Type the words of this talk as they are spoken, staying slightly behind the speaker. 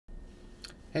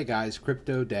Hey guys,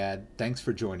 Crypto Dad, thanks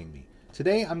for joining me.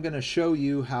 Today I'm going to show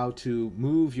you how to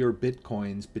move your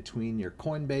Bitcoins between your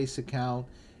Coinbase account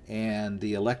and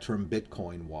the Electrum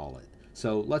Bitcoin wallet.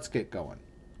 So let's get going.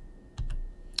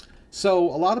 So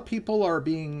a lot of people are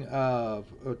being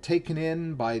taken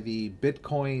in by the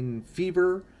Bitcoin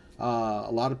fever. A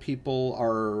lot of people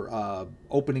are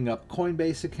opening up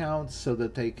Coinbase accounts so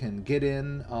that they can get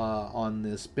in on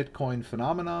this Bitcoin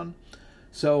phenomenon.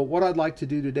 So what I'd like to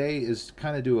do today is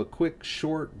kind of do a quick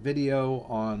short video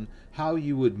on how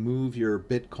you would move your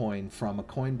Bitcoin from a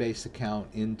Coinbase account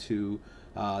into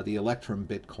the Electrum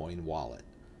Bitcoin wallet.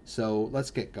 So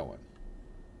let's get going.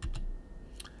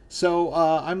 So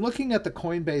I'm looking at the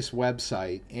Coinbase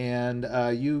website, and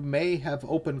you may have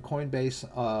opened Coinbase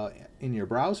in your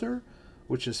browser,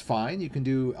 which is fine. You can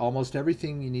do almost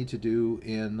everything you need to do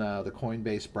in the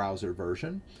Coinbase browser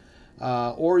version.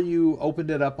 Or you opened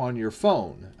it up on your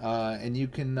phone, and you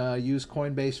can use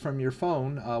Coinbase from your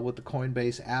phone with the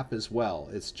Coinbase app as well.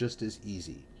 It's just as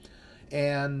easy.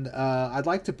 And I'd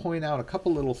like to point out a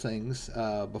couple little things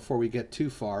before we get too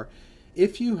far.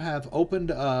 If you have opened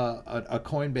a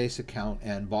Coinbase account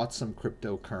and bought some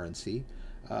cryptocurrency,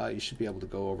 you should be able to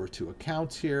go over to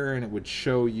accounts here, and it would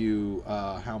show you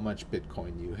how much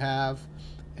Bitcoin you have.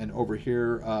 And over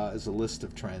here is a list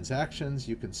of transactions.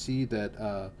 You can see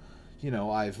that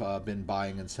I've been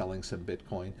buying and selling some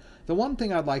Bitcoin. The one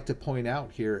thing I'd like to point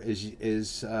out here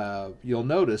is you'll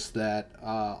notice that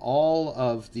all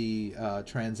of the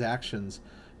transactions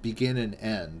begin and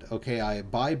end. Okay, I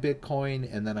buy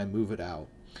Bitcoin and then I move it out.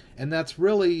 And that's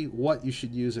really what you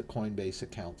should use a Coinbase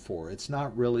account for. It's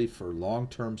not really for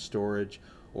long-term storage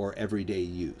or everyday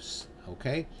use.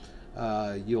 Okay,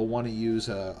 you'll want to use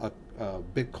a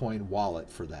Bitcoin wallet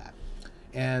for that.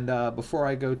 And before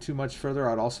I go too much further,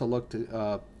 I'd also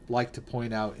like to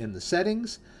point out in the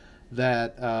settings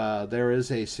that there is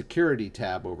a security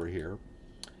tab over here.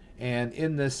 And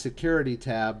in this security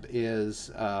tab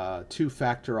is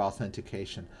two-factor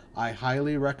authentication. I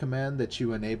highly recommend that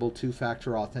you enable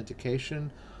two-factor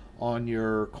authentication on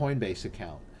your Coinbase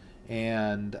account.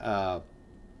 And I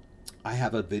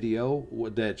have a video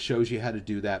that shows you how to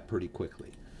do that pretty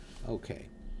quickly. Okay.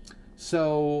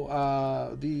 So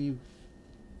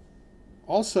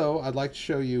also, I'd like to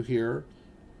show you here,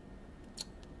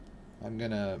 I'm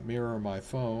going to mirror my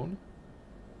phone.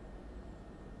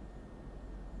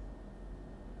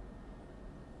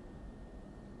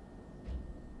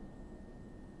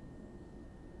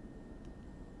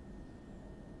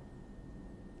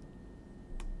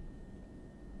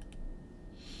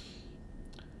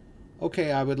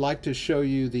 Okay, I would like to show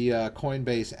you the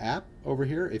Coinbase app over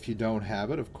here. If you don't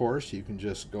have it, of course, you can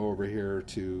just go over here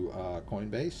to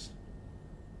Coinbase.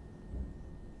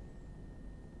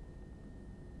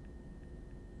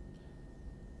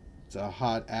 It's a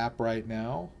hot app right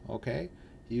now. Okay,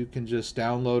 you can just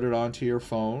download it onto your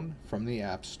phone from the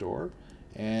App Store,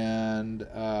 and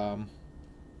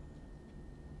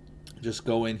just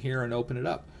go in here and open it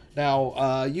up.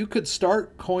 Now, you could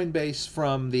start Coinbase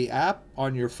from the app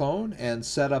on your phone and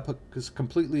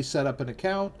completely set up an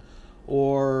account,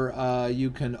 or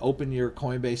you can open your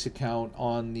Coinbase account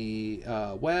on the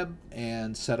web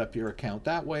and set up your account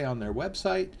that way on their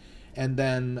website. And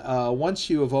then once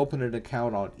you have opened an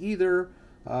account on either,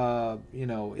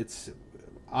 it's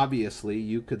obviously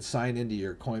you could sign into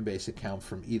your Coinbase account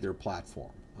from either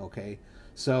platform. Okay.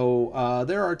 So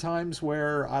there are times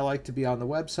where I like to be on the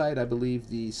website. I believe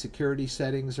the security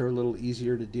settings are a little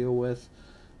easier to deal with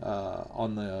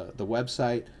on the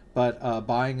website, but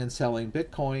buying and selling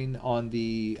Bitcoin on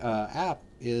the app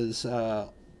is a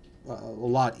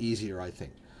lot easier, I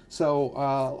think. So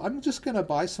I'm just going to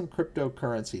buy some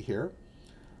cryptocurrency here.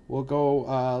 We'll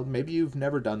go, maybe you've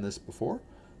never done this before.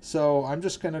 So I'm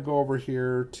just going to go over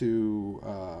here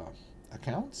to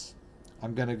accounts.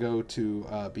 I'm going to go to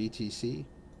BTC,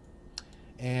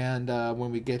 and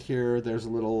when we get here, there's a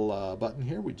little button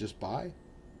here. We just buy,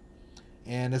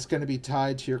 and it's going to be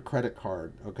tied to your credit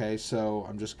card. Okay, so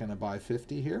I'm just going to buy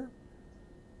 50 here,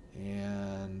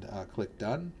 and click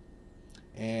done.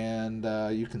 And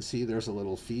you can see there's a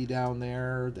little fee down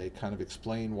there. They kind of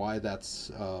explain why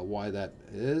why that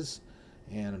is,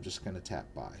 and I'm just going to tap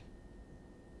buy.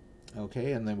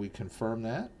 Okay, and then we confirm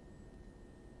that.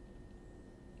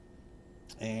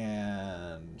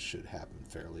 And should happen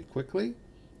fairly quickly.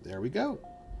 There we go.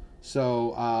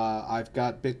 So I've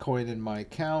got Bitcoin in my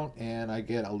account, and I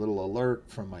get a little alert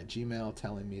from my Gmail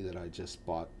telling me that I just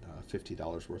bought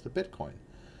 $50 worth of Bitcoin.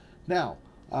 Now,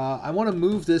 I want to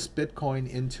move this Bitcoin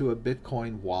into a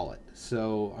Bitcoin wallet.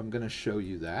 So I'm going to show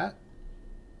you that.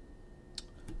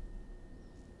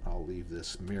 I'll leave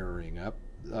this mirroring up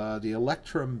the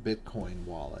Electrum Bitcoin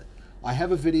wallet. I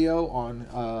have a video on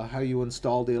how you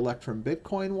install the Electrum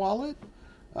Bitcoin wallet.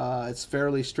 It's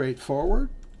fairly straightforward.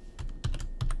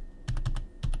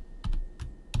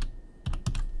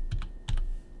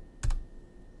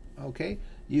 Okay,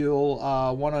 you'll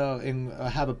want to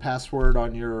have a password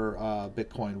on your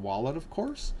Bitcoin wallet, of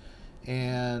course.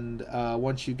 And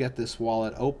once you get this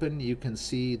wallet open, you can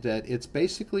see that it's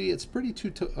pretty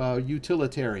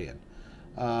utilitarian.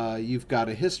 You've got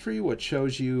a history which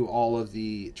shows you all of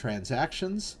the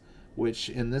transactions, which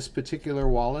in this particular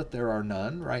wallet there are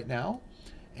none right now.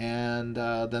 And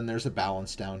then there's a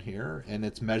balance down here, and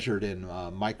it's measured in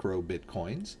micro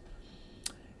Bitcoins.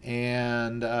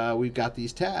 And we've got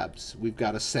these tabs. We've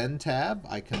got a send tab.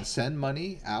 I can send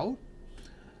money out.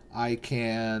 I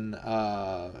can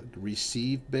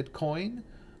receive Bitcoin.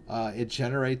 It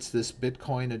generates this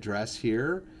Bitcoin address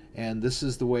here, and this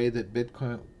is the way that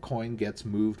Bitcoin gets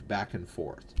moved back and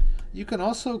forth. You can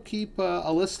also keep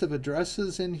a list of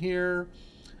addresses in here.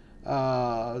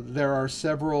 There are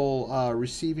several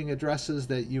receiving addresses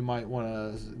that you might want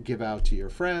to give out to your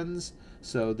friends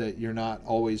so that you're not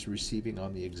always receiving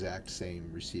on the exact same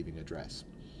receiving address.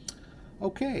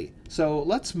 Okay, so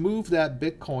let's move that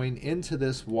Bitcoin into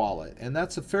this wallet, and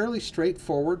that's a fairly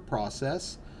straightforward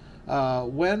process.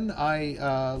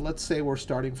 Let's say we're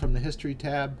starting from the history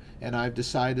tab, and I've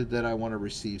decided that I want to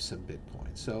receive some Bitcoin.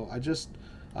 So I just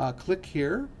click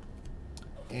here,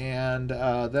 and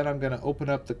then I'm going to open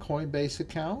up the Coinbase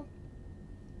account.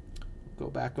 Go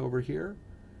back over here.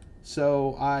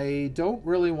 So I don't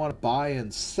really want to buy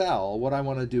and sell. What I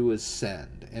want to do is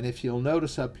send. And if you'll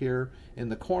notice up here in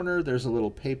the corner, there's a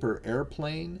little paper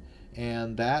airplane,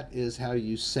 and that is how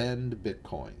you send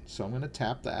Bitcoin. So I'm going to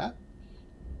tap that.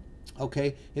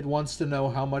 Okay, it wants to know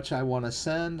how much I want to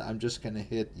send. I'm just going to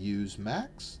hit use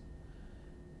max.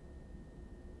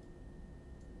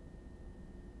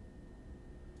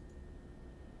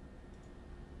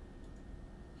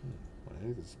 What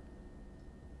is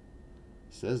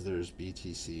says there's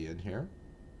BTC in here.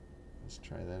 Let's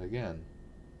try that again.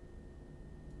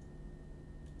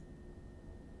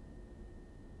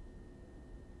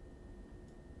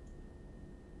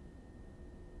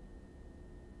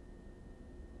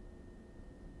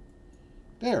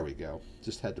 There we go.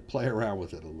 Just had to play around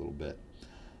with it a little bit.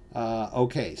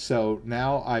 Okay, so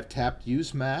now I've tapped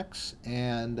use max,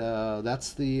 and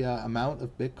that's the amount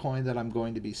of Bitcoin that I'm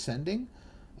going to be sending.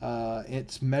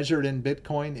 It's measured in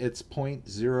Bitcoin. It's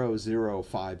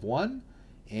 0.0051,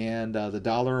 and the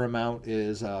dollar amount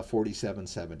is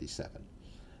 47.77.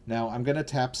 Now I'm going to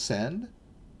tap send.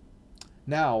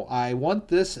 Now I want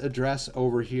this address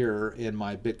over here in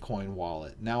my Bitcoin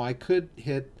wallet. Now I could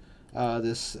hit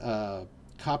this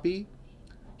copy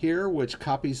here, which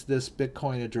copies this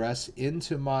Bitcoin address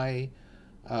into my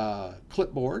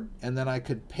clipboard, and then I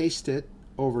could paste it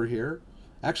over here.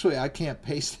 Actually, I can't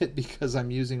paste it because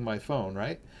I'm using my phone,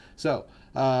 right? So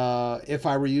if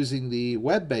I were using the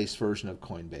web-based version of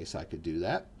Coinbase, I could do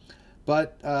that.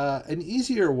 But an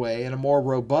easier way and a more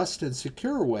robust and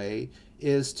secure way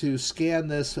is to scan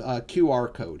this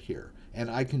QR code here.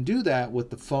 And I can do that with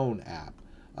the phone app.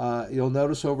 You'll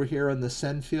notice over here in the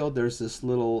send field, there's this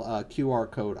little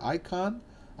QR code icon.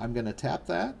 I'm going to tap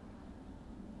that.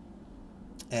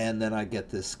 And then I get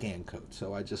this scan code.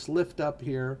 So I just lift up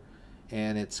here,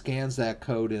 and it scans that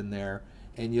code in there.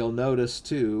 And you'll notice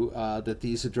too that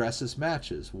these addresses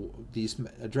match.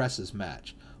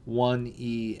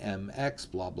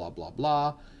 1EMX blah blah blah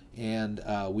blah, and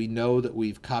we know that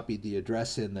we've copied the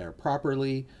address in there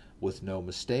properly with no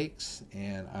mistakes.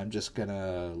 And I'm just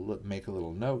gonna make a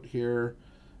little note here.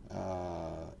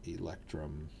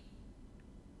 Electrum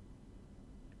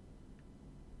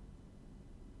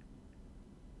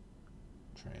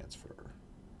transfer.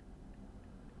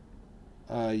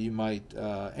 You might,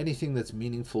 anything that's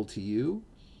meaningful to you.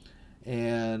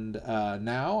 And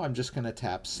now I'm just going to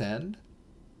tap send.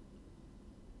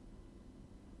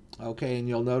 Okay, and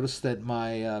you'll notice that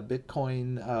my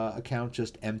Bitcoin account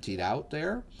just emptied out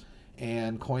there.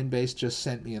 And Coinbase just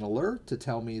sent me an alert to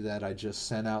tell me that I just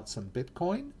sent out some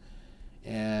Bitcoin.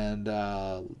 And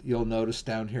you'll notice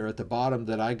down here at the bottom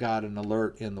that I got an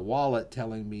alert in the wallet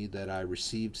telling me that I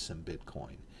received some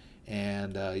Bitcoin.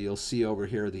 And you'll see over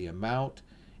here the amount,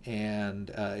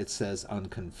 and it says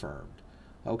unconfirmed.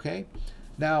 Okay,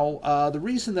 now the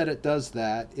reason that it does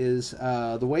that is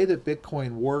the way that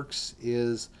Bitcoin works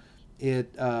is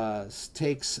it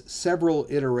takes several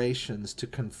iterations to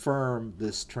confirm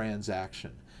this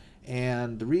transaction.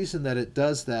 And the reason that it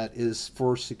does that is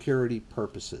for security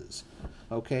purposes.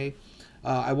 Okay,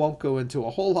 I won't go into a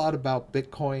whole lot about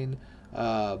Bitcoin,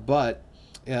 but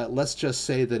let's just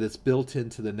say that it's built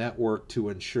into the network to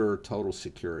ensure total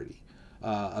security.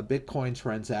 A Bitcoin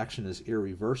transaction is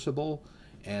irreversible,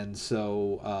 and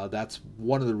so that's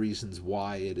one of the reasons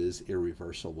why it is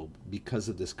irreversible, because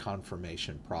of this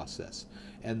confirmation process.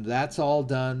 And that's all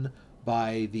done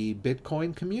by the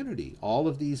Bitcoin community. All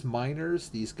of these miners,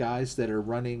 these guys that are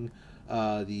running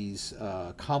these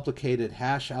complicated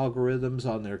hash algorithms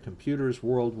on their computers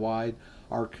worldwide,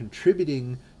 are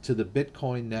contributing to the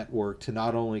Bitcoin network to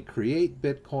not only create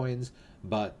Bitcoins,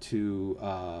 but to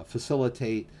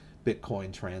facilitate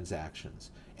Bitcoin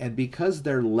transactions. And because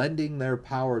they're lending their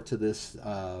power to this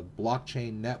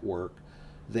blockchain network,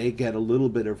 they get a little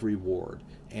bit of reward.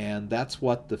 And that's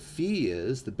what the fee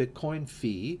is, the Bitcoin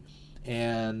fee.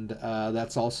 And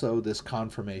that's also this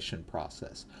confirmation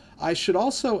process. I should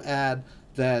also add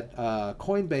that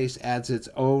Coinbase adds its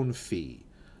own fee.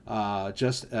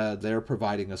 They're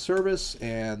providing a service,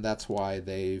 and that's why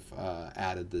they've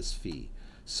added this fee.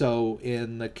 So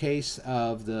in the case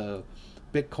of the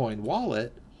Bitcoin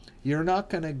wallet, you're not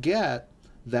going to get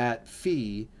that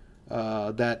fee,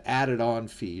 that added on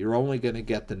fee. You're only going to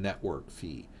get the network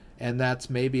fee. And that's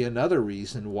maybe another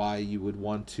reason why you would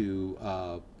want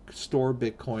to store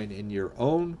Bitcoin in your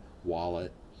own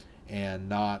wallet and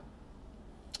not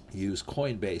use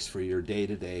Coinbase for your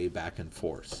day-to-day back and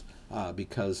forth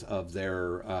because of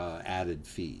their added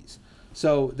fees.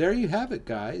 So there you have it,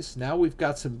 guys. Now we've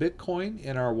got some Bitcoin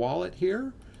in our wallet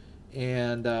here,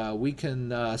 and we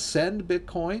can send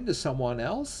Bitcoin to someone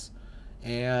else,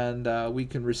 and we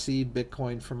can receive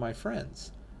Bitcoin from my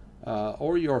friends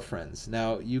or your friends.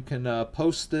 Now you can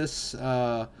post this.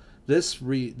 The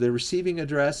receiving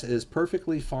address is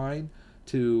perfectly fine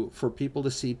for people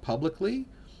to see publicly.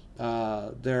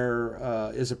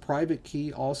 There is a private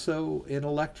key also in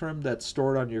Electrum that's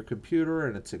stored on your computer,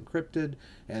 and it's encrypted,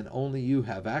 and only you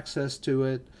have access to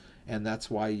it, and that's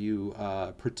why you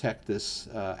protect this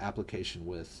application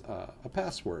with a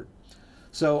password.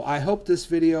 So I hope this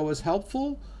video was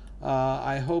helpful.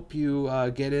 I hope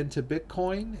you get into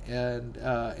Bitcoin and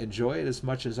enjoy it as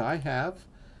much as I have.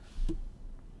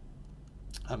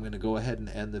 I'm going to go ahead and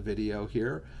end the video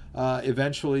here.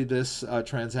 Eventually this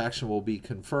transaction will be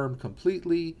confirmed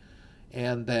completely,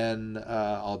 and then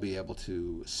I'll be able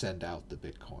to send out the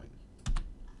Bitcoin.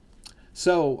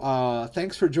 So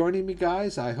thanks for joining me,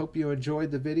 guys. I hope you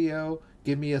enjoyed the video.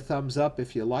 Give me a thumbs up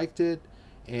if you liked it,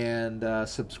 and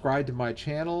subscribe to my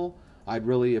channel. I'd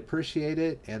really appreciate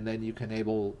it, and then you can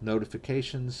enable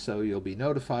notifications so you'll be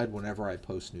notified whenever I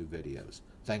post new videos.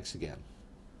 Thanks again.